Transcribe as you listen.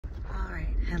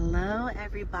Hello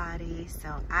everybody. So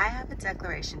I have a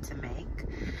declaration to make.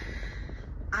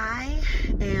 I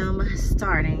am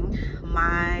starting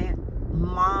my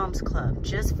mom's club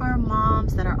just for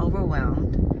moms that are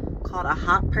overwhelmed, called A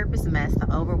Hot Purpose Mess, the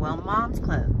Overwhelm Moms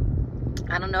Club.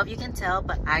 I don't know if you can tell,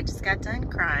 but I just got done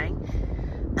crying.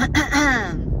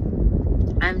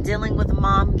 I'm dealing with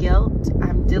mom guilt.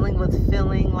 I'm dealing with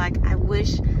feeling like I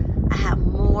wish I have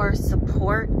more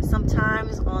support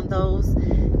sometimes on those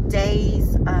days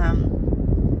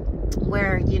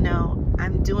where, you know,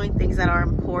 I'm doing things that are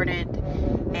important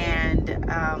and,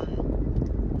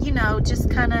 you know, just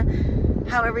kind of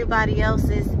how everybody else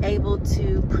is able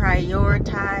to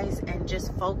prioritize and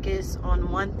just focus on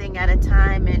one thing at a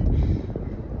time. And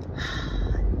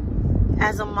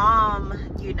as a mom,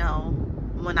 you know,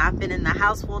 when I've been in the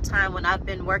house full time, when I've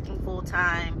been working full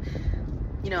time,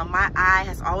 you know, my eye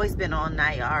has always been on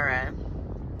Nayara,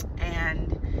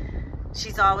 and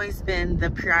she's always been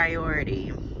the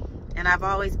priority, and I've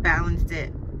always balanced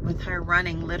it with her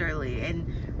running literally.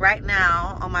 And right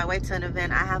now on my way to an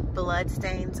event, I have blood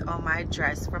stains on my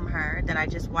dress from her that I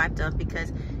just wiped up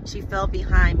because she fell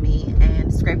behind me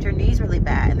and scraped her knees really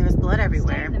bad, and there was blood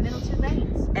everywhere. Stay in the middle 2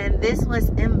 lanes. And this was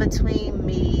in between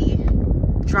me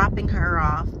dropping her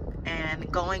off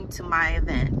and going to my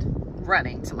event,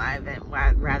 running to my event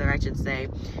rather I should say,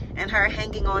 and her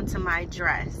hanging on to my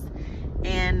dress.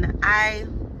 And I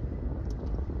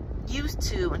used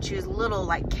to, when she was little,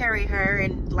 like carry her,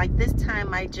 and like this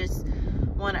time I just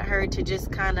wanted her to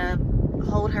just kind of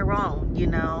hold her own, you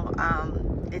know.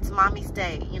 It's mommy's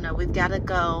day, you know, we've got to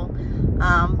go,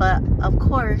 but of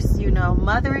course, you know,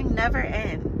 mothering never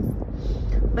ends,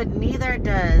 but neither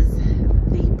does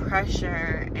the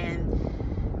pressure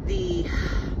and the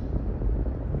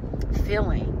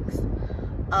feelings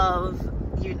of,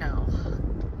 you know,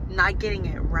 not getting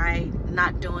it right,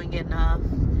 not doing enough.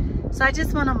 So I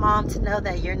just want a mom to know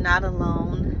that you're not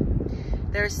alone.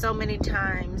 There's so many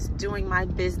times doing my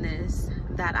business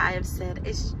that I have said,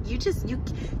 it's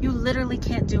you literally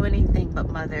can't do anything but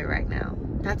mother right now.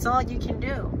 That's all you can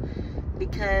do,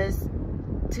 because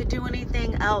to do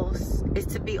anything else is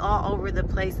to be all over the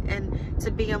place, and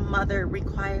to be a mother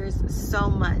requires so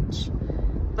much.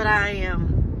 But I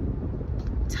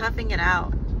am toughing it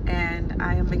out, and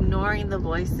I am ignoring the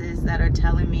voices that are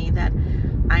telling me that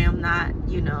I am not,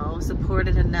 you know,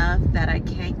 supported enough, that I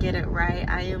can't get it right.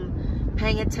 I am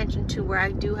paying attention to where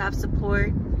I do have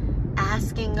support,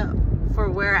 asking for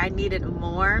where I need it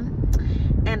more.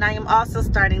 And I am also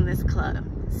starting this club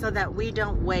so that we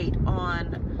don't wait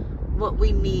on what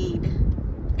we need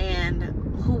and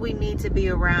who we need to be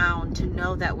around to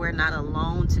know that we're not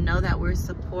alone, to know that we're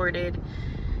supported,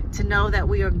 to know that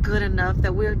we are good enough,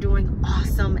 that we're doing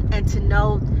awesome, and to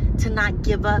know to not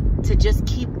give up, to just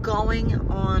keep going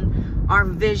on our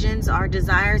visions, our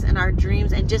desires, and our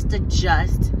dreams, and just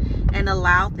adjust and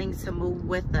allow things to move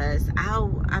with us.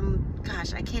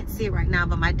 Gosh, I can't see it right now,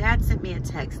 but my dad sent me a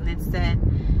text and it said,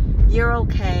 "You're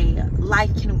okay.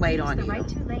 Life can wait on you." The right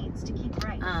 2 lanes to keep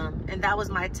right. And that was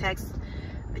my text.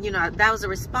 You know, that was a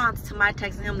response to my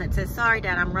text to him that said, "Sorry,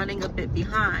 Dad, I'm running a bit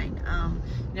behind."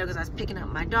 You know, because I was picking up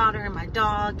my daughter and my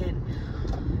dog, and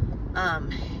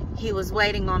he was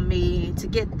waiting on me to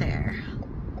get there.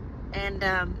 And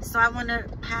so I want to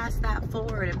pass that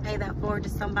forward and pay that forward to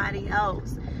somebody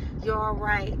else. You're all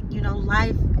right. You know,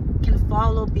 life can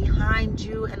follow behind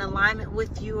you, in alignment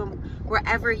with you, and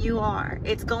wherever you are,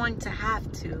 it's going to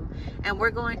have to. And we're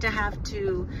going to have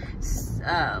to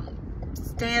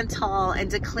stand tall and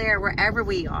declare wherever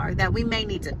we are that we may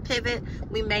need to pivot,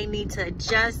 we may need to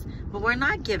adjust, but we're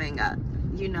not giving up.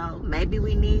 You know, maybe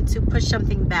we need to push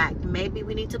something back, maybe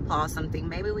we need to pause something,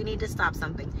 maybe we need to stop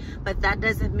something, but that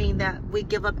doesn't mean that we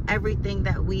give up everything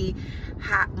that we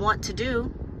want to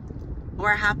do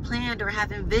or have planned or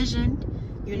have envisioned.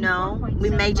 You know, we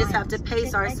may just have to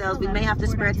pace ourselves, we may have to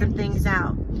spread some things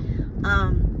out,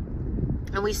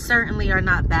 and we certainly are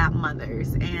not bad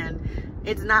mothers, and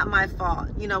it's not my fault.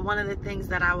 You know, one of the things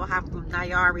that I will have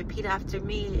Nayara repeat after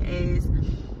me is,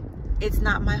 it's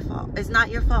not my fault. It's not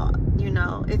your fault. You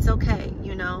know, it's okay.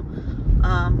 You know,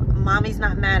 mommy's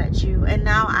not mad at you. And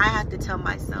now I have to tell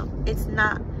myself, it's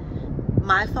not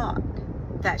my fault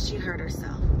that she hurt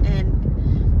herself.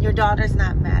 And your daughter's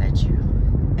not mad at you.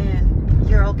 And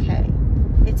you're okay.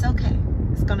 It's okay.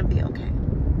 It's going to be okay.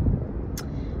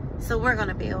 So we're going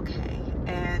to be okay.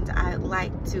 And I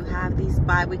like to have these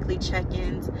bi-weekly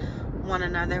check-ins, one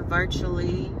another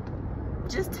virtually,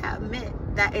 just to admit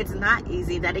that it's not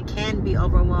easy, that it can be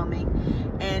overwhelming,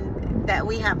 and that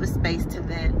we have a space to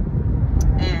vent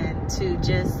and to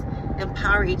just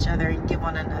empower each other and give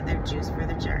one another juice for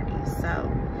the journey.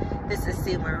 So this is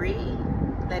C. Marie,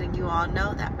 letting you all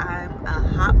know that I'm a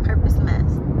hot purpose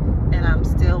mess, and I'm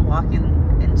still walking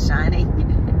and shining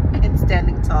and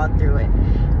standing tall through it.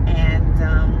 And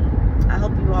I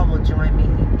hope you all will join me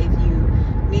if you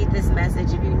need this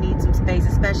message, if you need some space,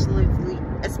 especially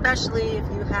if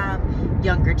you have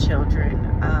younger children,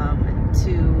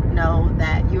 to know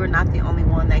that you are not the only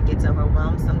one that gets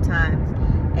overwhelmed sometimes.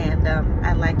 And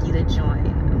I'd like you to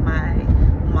join my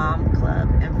mom club,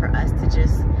 and for us to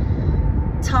just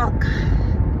talk,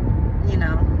 you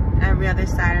know, every other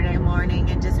Saturday morning,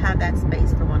 and just have that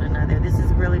space for one another. This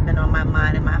has really been on my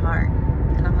mind and my heart,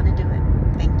 and I'm gonna